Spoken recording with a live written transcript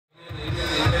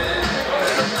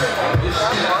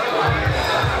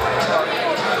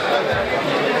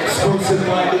Sponsored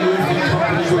by the moving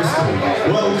company Bristol,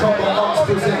 World Cup of Arts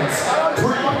presents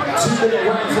 3 2-minute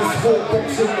rounds of sport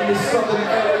boxing in the southern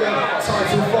area.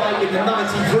 Title fight in the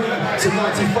 93 to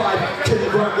 95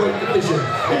 kilogram weight division.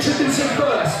 Introducing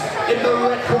first, in the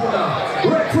red corner,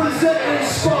 representing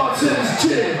Spartans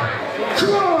Gym,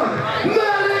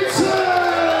 Mallinson!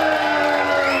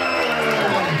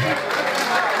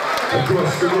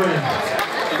 Across the ring,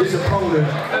 his opponent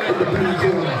in the blue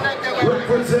corner,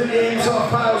 representing Tough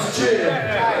House Gym,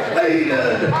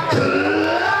 Aidan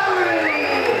Claridge!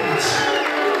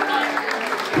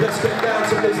 Let's get down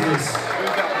to business.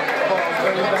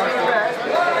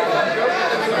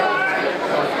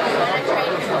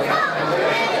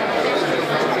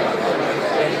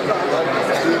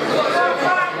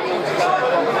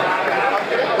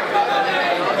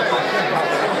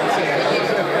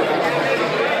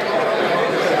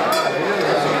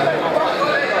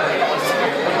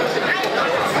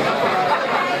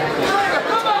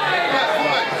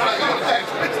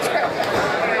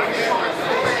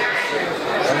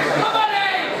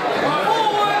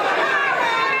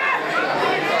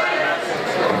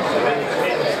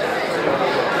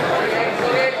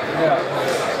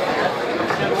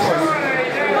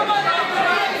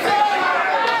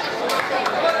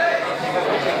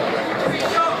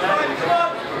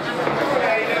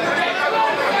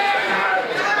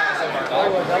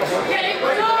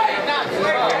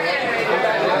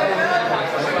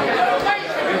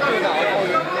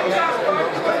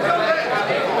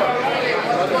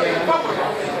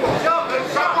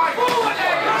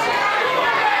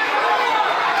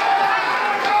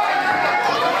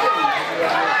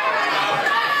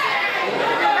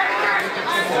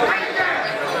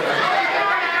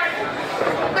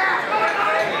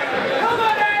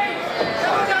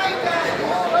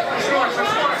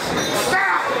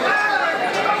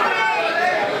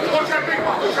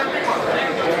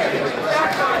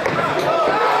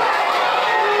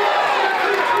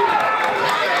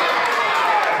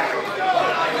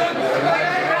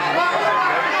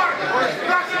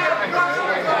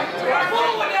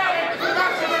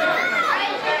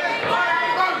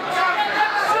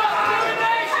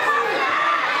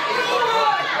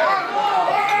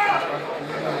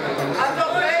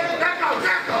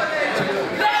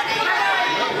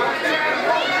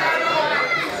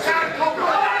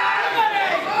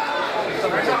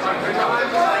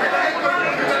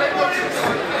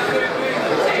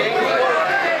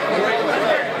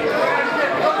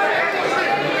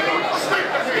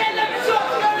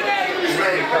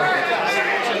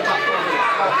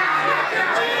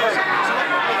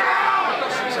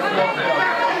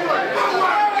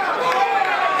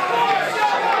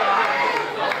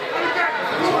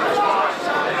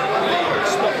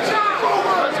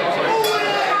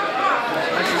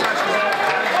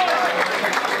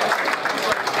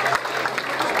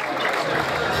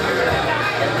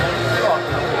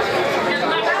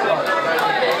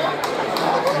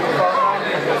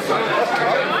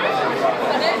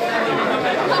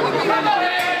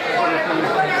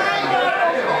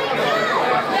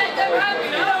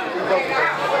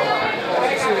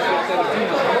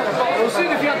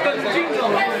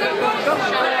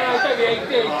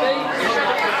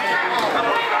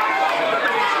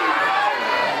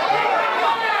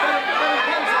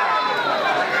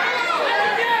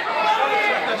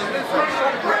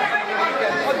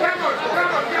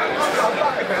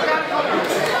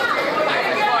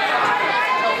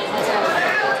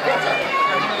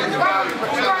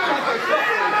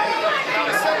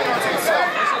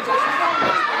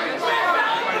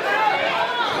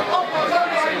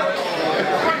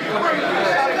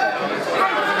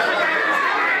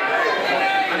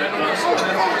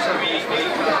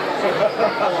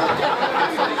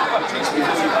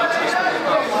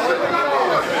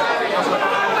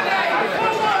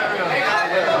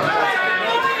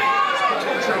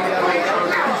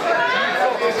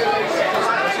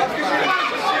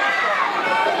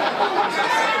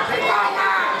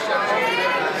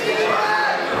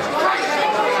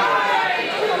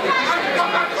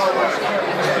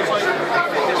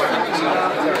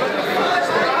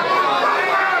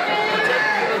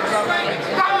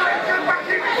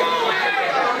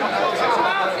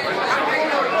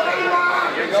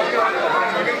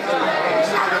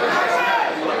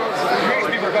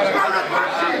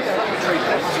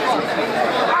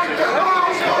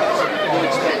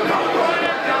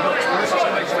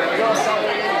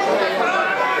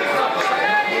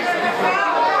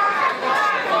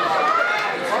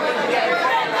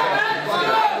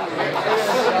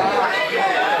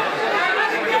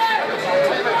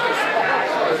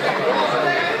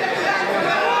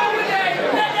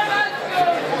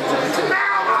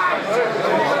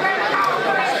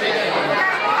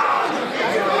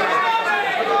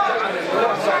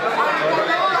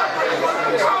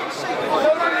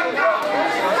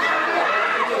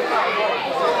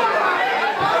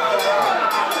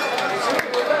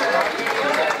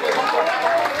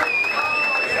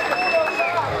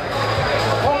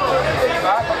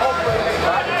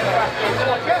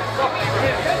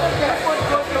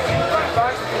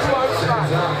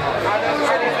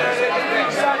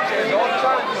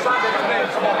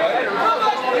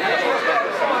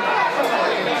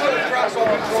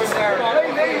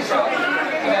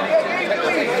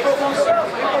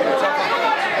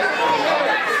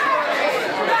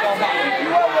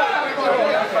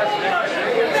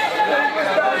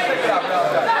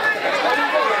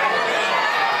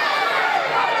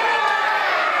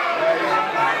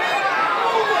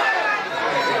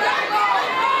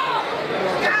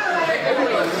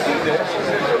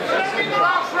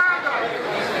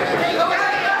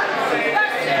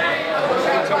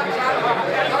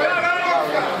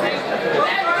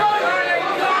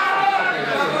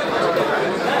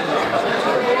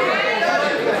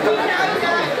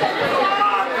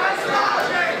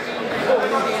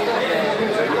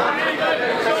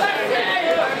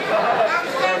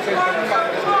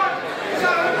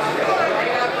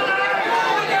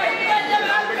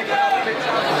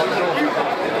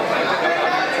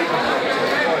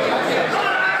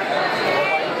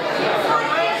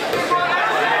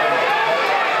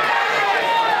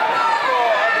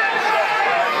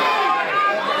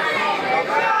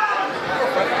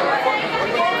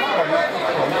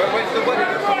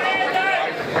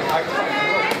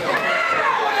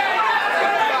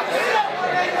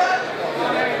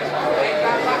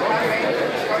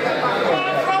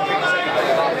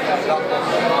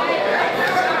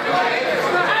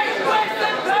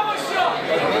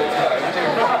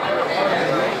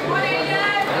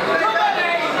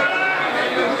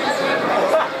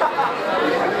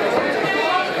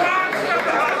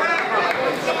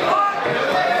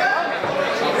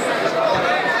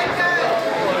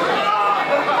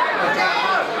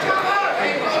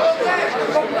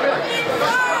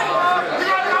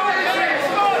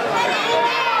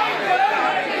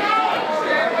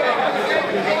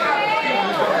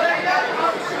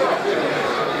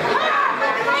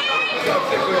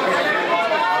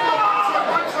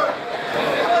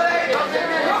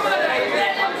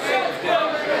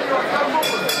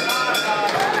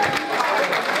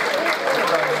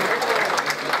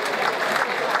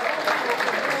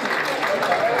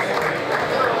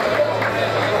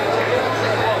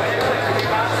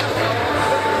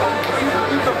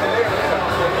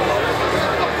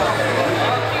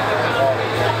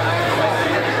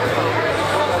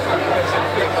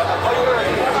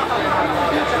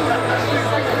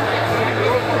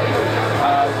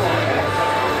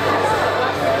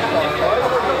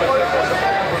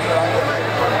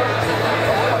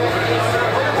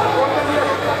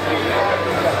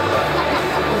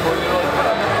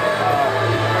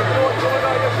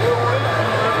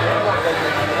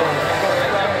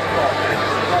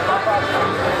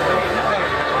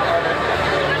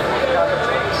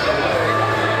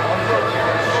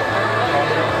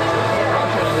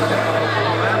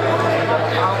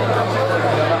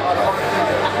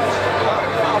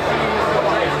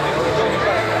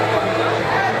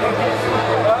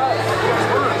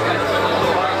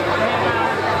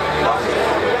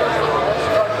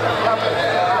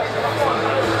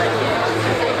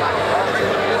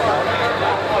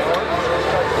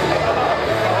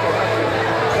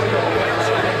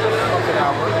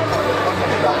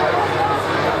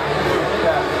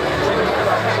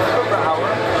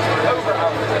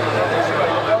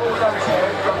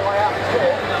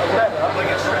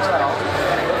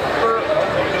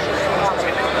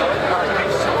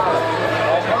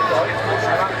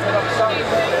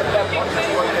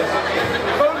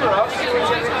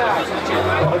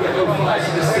 no fights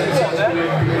in the States of the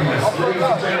ring, please. Ladies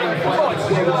and gentlemen, fighting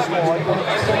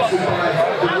sponsored by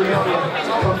the Mercure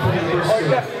company Bristol.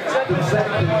 The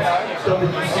vacant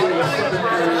WCA Southern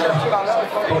Area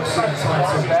boxing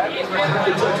title. And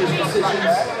the judges'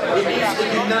 decisions, it is a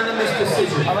unanimous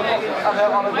decision. My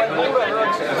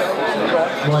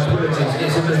apologies,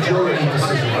 it's a majority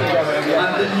decision.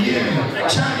 And the new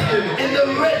champion in the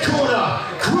red corner,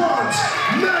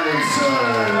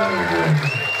 Mallinson!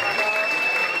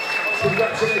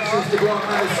 Congratulations to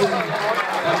Mallinson,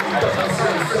 and the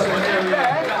WCA Southern Area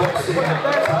boxing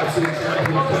title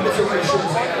champion.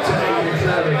 Commiserations to Aidan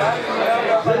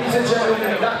Claridge. Ladies and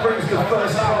gentlemen, that brings the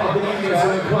first part of the evening to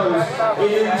a close.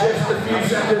 In just a few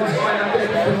seconds, I am going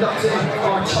to be conducting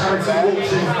our charity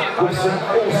auction with some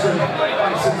awesome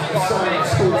items of science,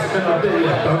 sports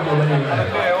memorabilia. Don't go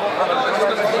anywhere.